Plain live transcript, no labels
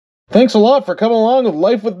Thanks a lot for coming along with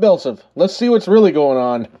Life with BillSiff. Let's see what's really going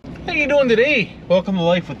on. How you doing today? Welcome to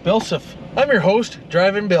Life with BillSiff. I'm your host,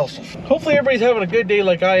 Driving BillSiff. Hopefully everybody's having a good day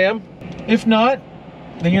like I am. If not,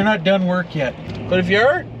 then you're not done work yet. But if you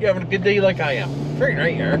are, you're having a good day like I am. Freaking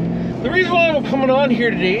right you are. The reason why I'm coming on here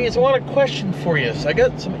today is I want a question for you. So I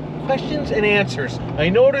got some questions and answers. I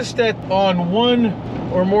noticed that on one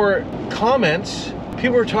or more comments,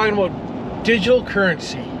 people were talking about digital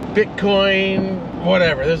currency, Bitcoin,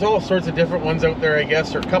 whatever. There's all sorts of different ones out there, I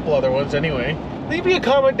guess, or a couple other ones anyway. Leave me a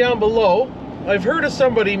comment down below. I've heard of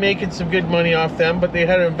somebody making some good money off them, but they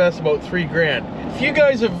had to invest about $3,000. If you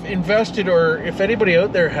guys have invested, or if anybody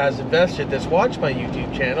out there has invested that's watched my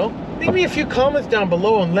YouTube channel, leave me a few comments down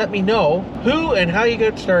below and let me know who and how you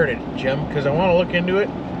got started, Jim, because I want to look into it.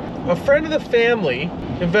 A friend of the family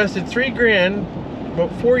invested $3,000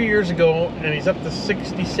 about 4 years ago, and he's up to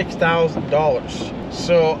 $66,000.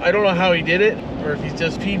 So I don't know how he did it, or if he's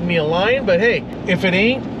just feeding me a line, but hey, if it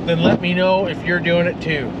ain't, then let me know if you're doing it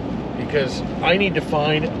too, because I need to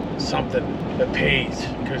find something that pays,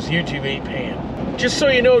 because YouTube ain't paying. Just so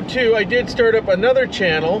you know too, I did start up another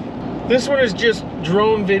channel. This one is just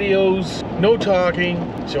drone videos, no talking.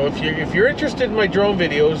 So if you're interested in my drone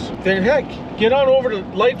videos, then heck, get on over to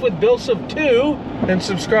Life with BillSiff 2 and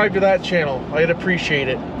subscribe to that channel. I'd appreciate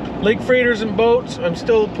it. Lake Freighters and Boats, I'm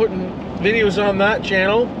still putting videos on that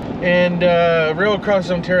channel. And Rail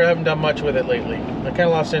Crossing Ontario, I haven't done much with it lately. I kind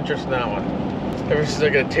of lost interest in that one, ever since I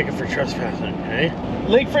got a ticket for trespassing, okay?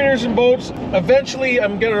 Lake Freighters and Boats, eventually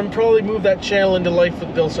I'm gonna probably move that channel into Life with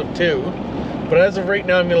BillSiff 2. But as of right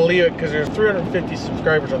now, I'm gonna leave it because there's 350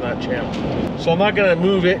 subscribers on that channel. So I'm not gonna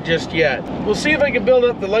move it just yet. We'll see if I can build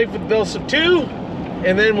up the Life with BillSiff 2,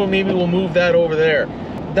 and then maybe we'll move that over there.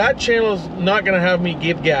 That channel is not gonna have me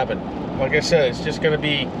gabbing. Like I said, it's just gonna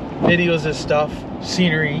be videos of stuff,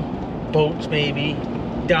 scenery, boats maybe,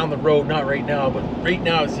 down the road, not right now, but right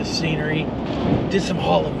now it's just scenery. Did some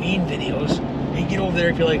Halloween videos. Hey, get over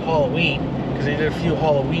there if you like Halloween, because I did a few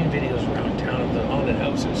Halloween videos around town of the haunted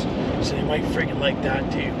houses. So you might friggin' like that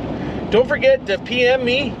too. Don't forget to PM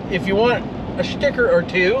me if you want a sticker or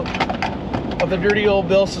two of the dirty old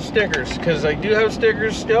BillSiff stickers, because I do have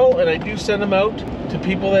stickers still, and I do send them out to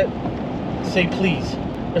people that say please.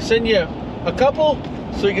 I'll send you a couple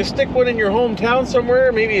so you can stick one in your hometown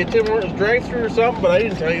somewhere, maybe a Tim Hortons drive-thru or something, but I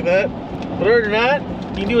didn't tell you that. But other than that,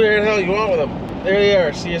 you can do whatever the hell you want with them. There they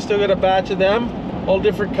are. See, I still got a batch of them, all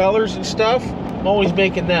different colors and stuff. I'm always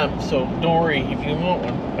making them, so don't worry if you want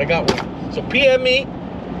one. I got one. So PM me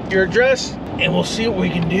your address, and we'll see what we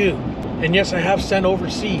can do. And yes, I have sent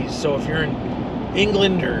overseas, so if you're in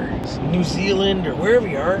England or New Zealand or wherever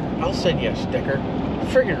you are, I'll send you a sticker.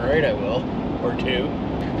 Friggin' right I will, or two.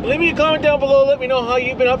 Leave me a comment down below, let me know how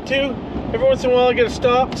you've been up to. Every once in a while I gotta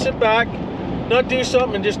stop, sit back, not do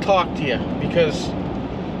something, and just talk to you, because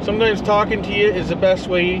sometimes talking to you is the best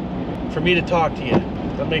way for me to talk to you.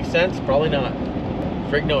 Does that make sense? Probably not.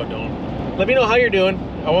 Frig no, it don't. Let me know how you're doing.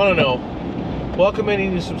 I want to know. Welcome any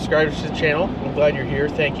new subscribers to the channel. I'm glad you're here.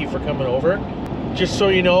 Thank you for coming over. Just so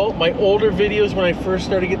you know, my older videos when I first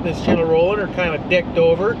started getting this channel rolling are kind of dicked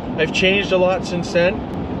over. I've changed a lot since then.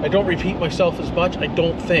 I don't repeat myself as much, I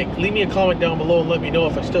don't think. Leave me a comment down below and let me know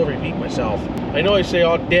if I still repeat myself. I know I say,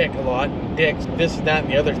 oh, dick a lot, dicks, this and that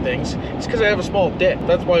and the other things. It's because I have a small dick.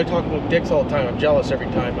 That's why I talk about dicks all the time. I'm jealous every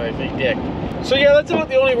time I say dick. So yeah, that's about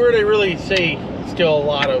the only word I really say. Still a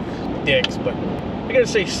lot of dicks, but I gotta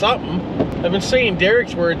say something. I've been saying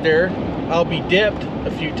Derek's word there, I'll be dipped,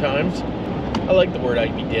 a few times. I like the word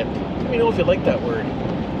I'd be dipped. Let me know if you like that word.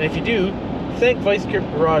 And if you do, thank Vice Grip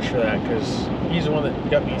Garage for that, because he's the one that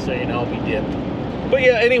got me saying I'll be dipped. But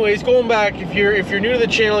yeah, anyways, going back, if you're new to the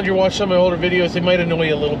channel and you watch some of my older videos, they might annoy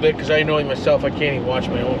you a little bit, because I annoy myself. I can't even watch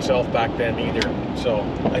my own self back then either. So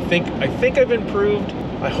I think I've improved.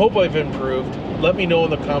 I hope I've improved. Let me know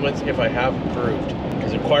in the comments if I have improved,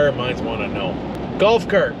 because inquiring minds want to know. Golf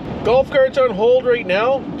cart. Golf cart's on hold right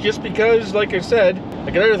now, just because, like I said,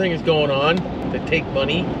 like other things going on that take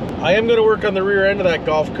money. I am going to work on the rear end of that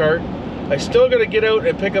golf cart. I still got to get out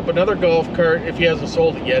and pick up another golf cart if he hasn't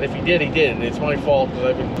sold it yet. If he did, he did. It's my fault because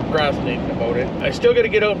I've been procrastinating about it. I still got to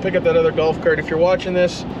get out and pick up that other golf cart. If you're watching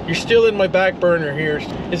this, you're still in my back burner here.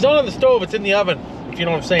 It's not on the stove, it's in the oven, if you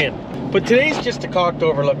know what I'm saying. But today's just a cocked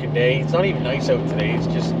over looking day. It's not even nice out today. It's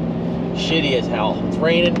just shitty as hell. It's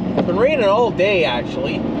raining. It's been raining all day,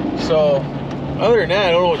 actually. So, other than that,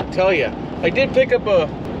 I don't know what to tell you. I did pick up a...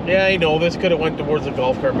 Yeah, I know, this could have went towards the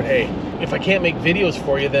golf cart, but hey, if I can't make videos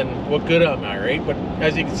for you, then what good am I, right? But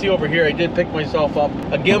as you can see over here, I did pick myself up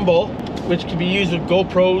a gimbal which can be used with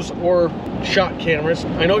GoPros or shot cameras.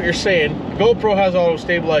 I know what you're saying. GoPro has auto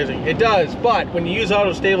stabilizing. It does, but when you use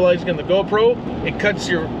auto stabilizing on the GoPro, it cuts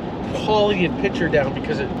your quality of picture down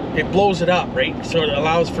because it blows it up, right? So it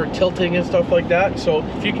allows for tilting and stuff like that. So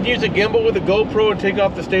if you can use a gimbal with a GoPro and take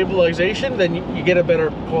off the stabilization, then you get a better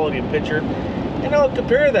quality of picture. And I'll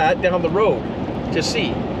compare that down the road to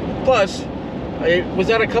see. Plus, I was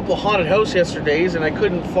at a couple of haunted house yesterdays and I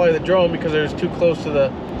couldn't fly the drone because I was too close to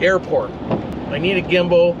the airport. I need a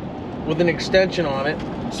gimbal with an extension on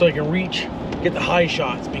it so I can get the high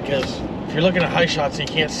shots, because if you're looking at high shots and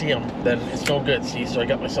you can't see them, then it's no good, see? So I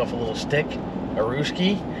got myself a little stick, a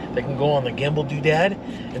Ruski, that can go on the gimbal doodad,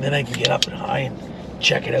 and then I can get up and high and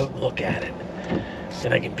check it out and look at it.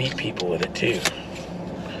 Then I can beat people with it too.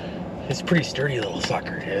 It's a pretty sturdy little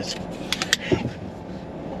sucker, it is.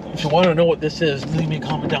 If you want to know what this is, leave me a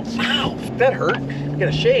comment down. Ow, that hurt. Get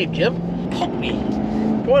a shave, Jim. Poke me.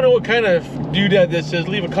 If you want to know what kind of doodad this is,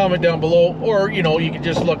 leave a comment down below, or you know, you can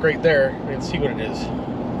just look right there and see what it is.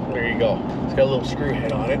 There you go. It's got a little screw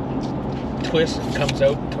head on it. Twists and comes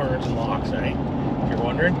out, turns and locks, right? If you're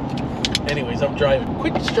wondering. Anyways, I'm driving.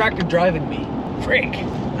 Quit distracted driving me. Frick.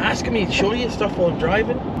 Asking me to show you stuff while I'm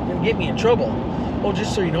driving and get me in trouble. Oh,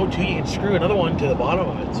 just so you know too, you can screw another one to the bottom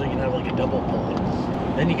of it so you can have like a double pull.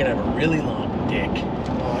 Then you can have a really long dick.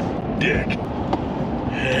 Long dick.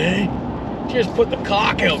 Hey? Just put the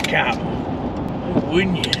cock out, Captain. Why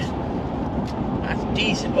wouldn't you? That's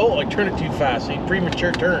decent. Oh, I turned it too fast. See,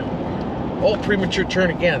 premature turn. Oh, premature turn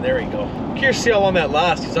again. There we go. Curious to see how long that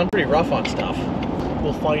lasts, because I'm pretty rough on stuff.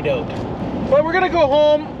 We'll find out. But we're going to go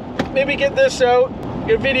home, maybe get this out,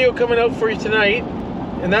 get a video coming out for you tonight.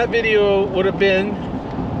 And that video would have been,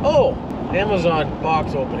 oh, Amazon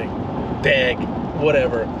box opening. Bag.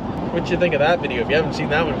 Whatever. What you think of that video? If you haven't seen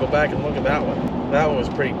that one, go back and look at that one. That one was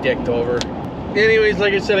pretty dicked over. Anyways,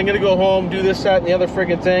 like I said, I'm gonna go home, do this, that, and the other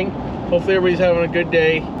friggin' thing. Hopefully everybody's having a good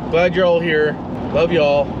day. Glad you're all here. Love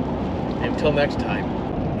y'all. Until next time.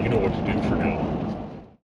 You know what to do for now.